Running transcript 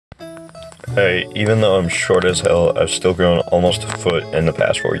Hey, even though I'm short as hell, I've still grown almost a foot in the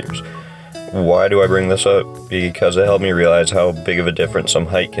past 4 years. Why do I bring this up? Because it helped me realize how big of a difference some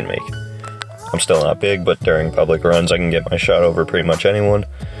height can make. I'm still not big, but during public runs I can get my shot over pretty much anyone,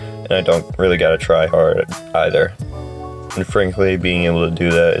 and I don't really gotta try hard either. And frankly, being able to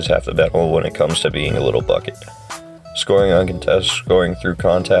do that is half the battle when it comes to being a little bucket. Scoring on contests, scoring through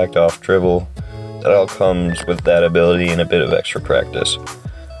contact, off dribble, that all comes with that ability and a bit of extra practice.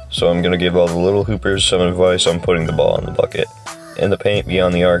 So I'm gonna give all the little hoopers some advice on putting the ball in the bucket, in the paint,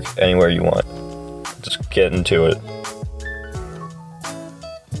 beyond the arc, anywhere you want. Just get into it.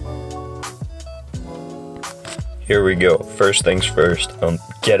 Here we go. First things first,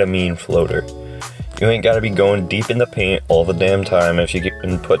 get a mean floater. You ain't gotta be going deep in the paint all the damn time if you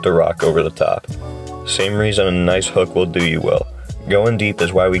can put the rock over the top. Same reason a nice hook will do you well. Going deep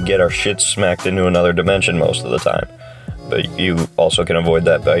is why we get our shit smacked into another dimension most of the time. But you also can avoid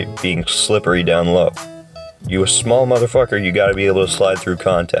that by being slippery down low. You a small motherfucker, you gotta be able to slide through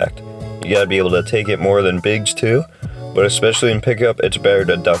contact. You gotta be able to take it more than bigs too, but especially in pickup, it's better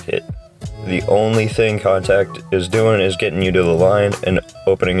to duck it. The only thing contact is doing is getting you to the line and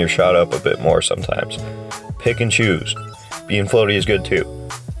opening your shot up a bit more sometimes. Pick and choose. Being floaty is good too.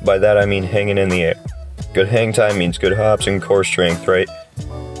 By that I mean hanging in the air. Good hang time means good hops and core strength, right?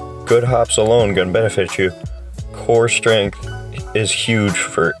 Good hops alone gonna benefit you. Core strength is huge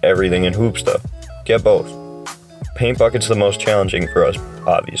for everything in hoops though. Get both. Paint bucket's the most challenging for us,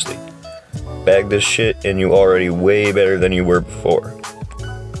 obviously. Bag this shit and you already way better than you were before.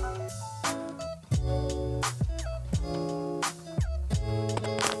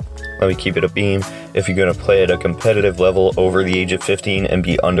 Let me keep it a beam. If you're gonna play at a competitive level over the age of 15 and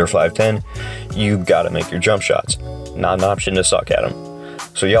be under 5'10", you gotta make your jump shots. Not an option to suck at them.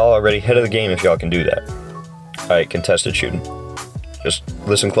 So y'all already ahead of the game if y'all can do that. Alright, contested shooting. Just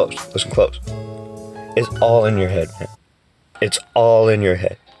listen close, listen close. It's all in your head, man. It's all in your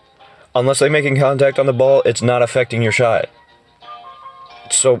head. Unless they're making contact on the ball, it's not affecting your shot.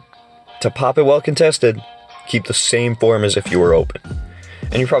 So, to pop it well contested, keep the same form as if you were open.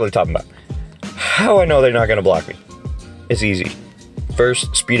 And you're probably talking about, how I know they're not gonna block me? It's easy.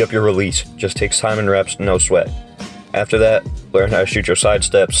 First, speed up your release. Just takes time and reps, no sweat. After that, learn how to shoot your side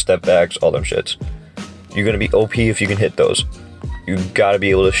steps, step backs, all them shits. You're gonna be OP if you can hit those. You gotta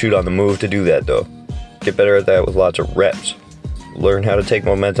be able to shoot on the move to do that though. Get better at that with lots of reps. Learn how to take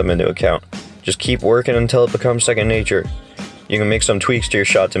momentum into account. Just keep working until it becomes second nature. You can make some tweaks to your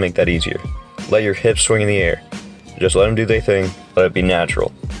shot to make that easier. Let your hips swing in the air. Just let them do their thing, let it be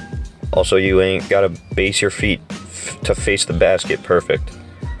natural. Also, you ain't gotta base your feet to face the basket perfect.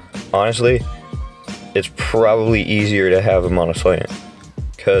 Honestly, it's probably easier to have them on a slant,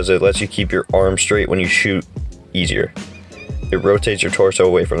 because it lets you keep your arm straight when you shoot easier. It rotates your torso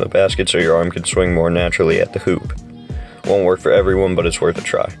away from the basket so your arm can swing more naturally at the hoop. Won't work for everyone, but it's worth a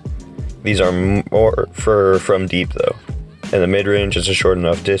try. These are more from deep though. And the mid-range is a short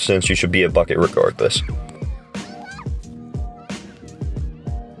enough distance, you should be a bucket regardless.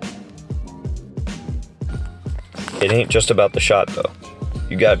 It ain't just about the shot though.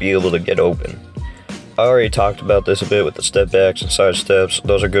 You gotta be able to get open. I already talked about this a bit with the step backs and side steps.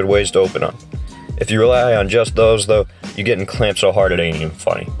 Those are good ways to open up. If you rely on just those though, you're getting clamped so hard it ain't even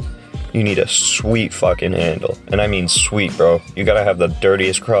funny. You need a sweet fucking handle. And I mean sweet, bro. You gotta have the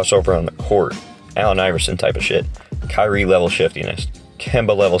dirtiest crossover on the court. Allen Iverson type of shit. Kyrie level shiftiness.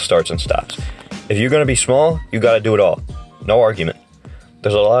 Kemba level starts and stops. If you're gonna be small, you gotta do it all. No argument.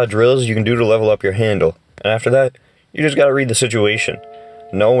 There's a lot of drills you can do to level up your handle. And after that, you just gotta read the situation.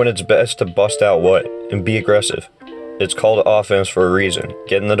 Know when it's best to bust out what, and be aggressive. It's called offense for a reason.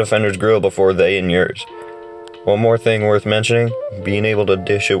 Get in the defender's grill before they in yours. One more thing worth mentioning, being able to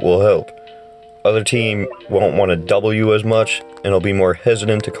dish it will help. Other team won't want to double you as much, and will be more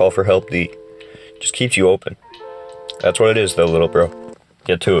hesitant to call for help D. Just keeps you open. That's what it is though, little bro.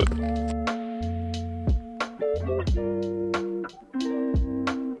 Get to it.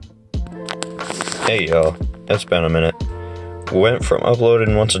 Hey y'all, it's been a minute. Went from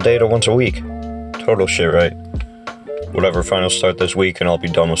uploading once a day to once a week. Total shit, right? Whatever, finals start this week and I'll be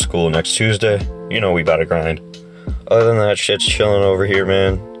done with school next Tuesday. You know we bout to grind. Other than that, shit's chilling over here,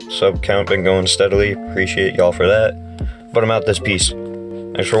 man. Sub count been going steadily. Appreciate y'all for that. But I'm out this piece.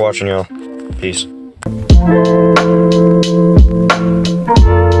 Thanks for watching, y'all. Peace.